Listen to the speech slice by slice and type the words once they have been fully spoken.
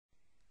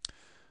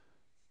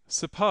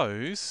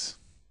Suppose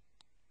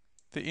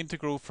the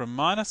integral from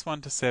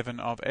 -1 to 7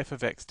 of f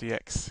of x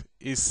dx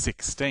is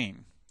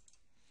 16.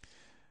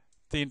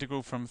 The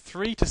integral from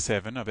 3 to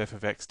 7 of f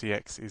of x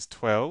dx is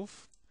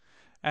 12.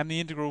 And the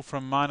integral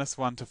from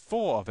 -1 to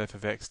 4 of f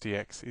of x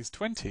dx is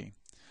 20.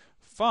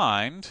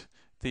 Find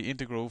the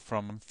integral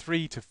from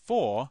 3 to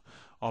 4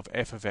 of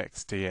f of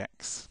x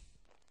dx.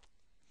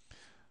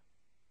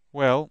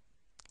 Well,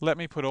 let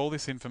me put all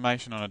this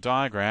information on a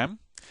diagram,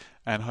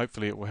 and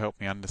hopefully it will help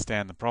me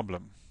understand the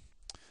problem.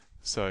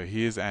 So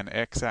here's an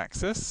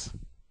x-axis,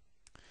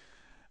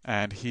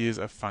 and here's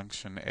a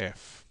function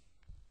f.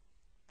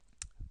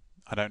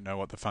 I don't know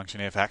what the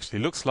function f actually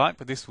looks like,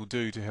 but this will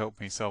do to help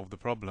me solve the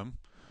problem.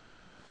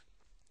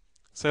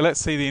 So let's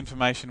see the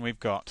information we've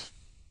got.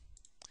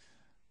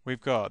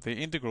 We've got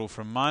the integral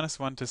from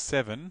 -1 to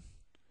 7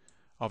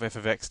 of f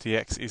of x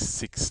dx is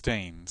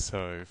 16.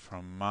 So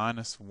from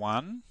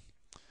 -1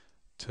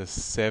 to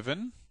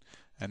 7,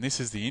 and this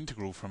is the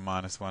integral from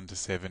 -1 to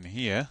 7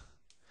 here,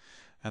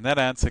 and that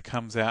answer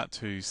comes out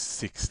to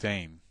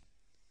 16.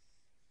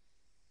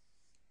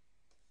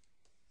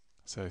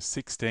 So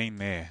 16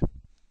 there.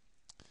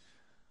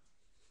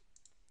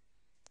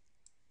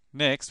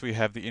 Next we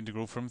have the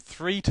integral from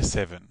 3 to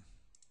 7.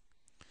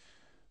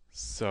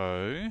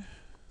 So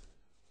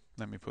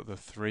let me put the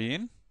 3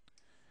 in,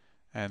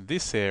 and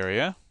this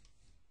area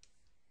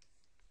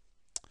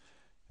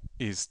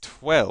is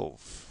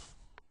 12.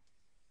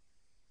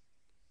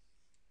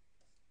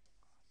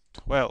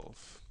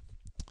 12.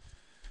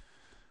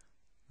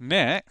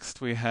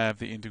 Next we have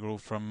the integral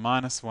from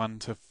 -1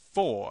 to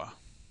 4.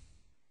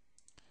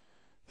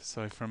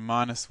 So from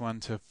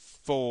 -1 to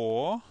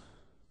 4,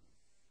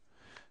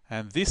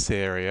 and this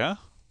area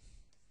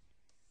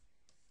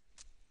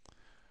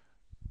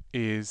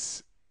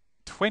is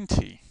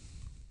 20.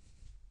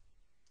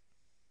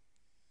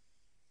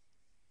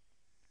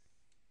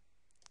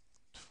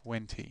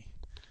 20.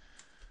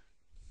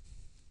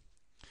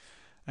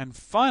 And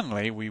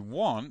finally, we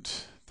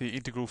want the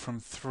integral from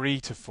 3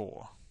 to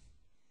 4,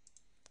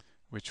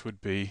 which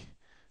would be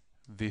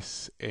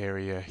this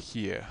area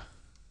here.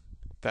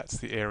 That's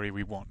the area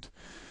we want.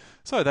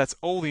 So that's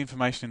all the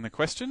information in the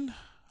question.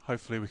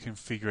 Hopefully we can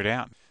figure it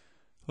out.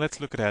 Let's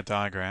look at our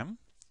diagram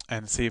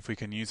and see if we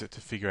can use it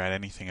to figure out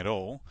anything at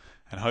all,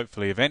 and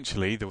hopefully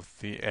eventually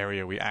the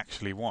area we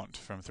actually want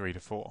from 3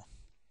 to 4.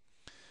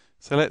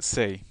 So let's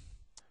see.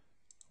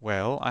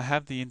 Well, I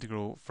have the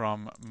integral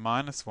from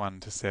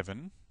 -1 to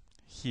 7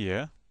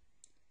 here,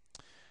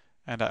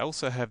 and I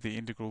also have the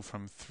integral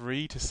from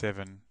 3 to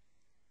 7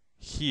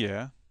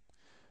 here.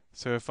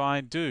 So if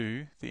I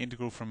do the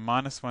integral from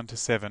 -1 to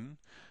 7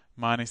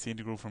 minus the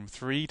integral from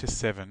 3 to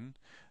 7,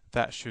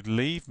 that should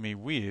leave me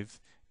with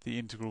the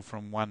integral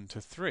from 1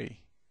 to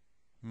 3,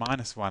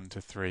 -1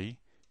 to 3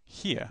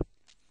 here.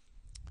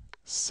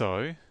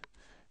 So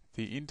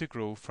the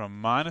integral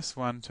from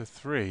 -1 to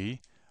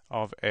 3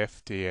 of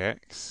f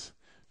dx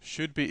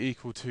should be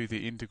equal to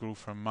the integral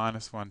from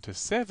 -1 to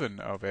 7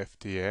 of f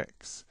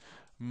dx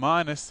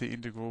minus the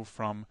integral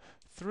from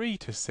 3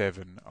 to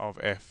 7 of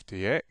f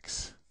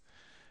dx.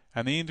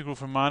 And the integral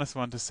from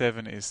 -1 to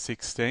 7 is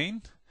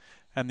 16,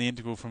 and the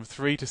integral from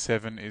 3 to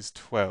 7 is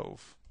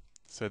 12.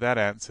 So that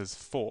answers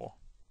 4.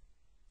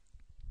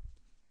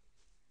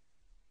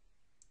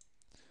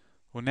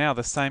 Well, now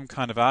the same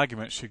kind of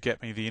argument should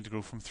get me the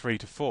integral from 3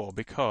 to 4,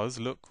 because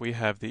look, we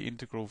have the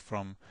integral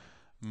from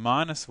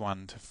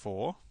 -1 to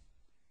 4,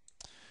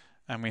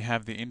 and we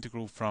have the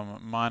integral from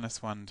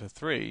 -1 to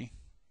 3.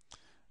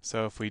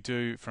 So if we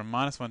do from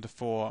 -1 to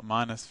 4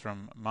 minus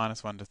from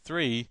 -1 to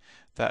 3,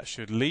 that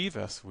should leave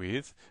us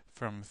with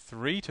from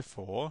 3 to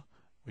 4,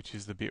 which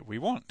is the bit we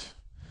want.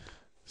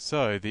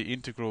 So the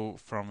integral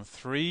from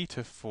 3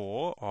 to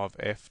 4 of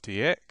f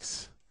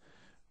dx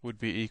would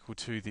be equal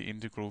to the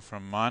integral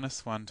from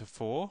 -1 to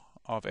 4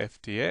 of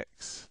f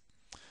dx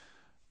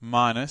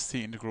minus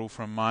the integral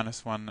from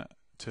 -1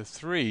 to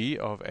 3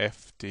 of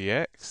f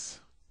dx,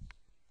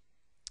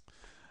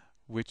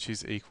 which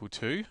is equal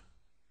to,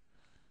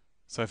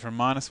 so from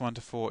 -1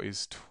 to 4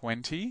 is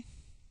 20,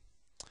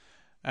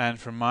 and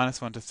from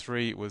 -1 to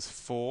 3 was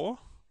 4,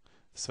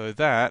 so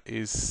that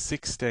is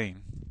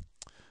 16.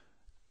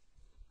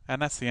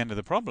 And that's the end of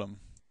the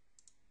problem.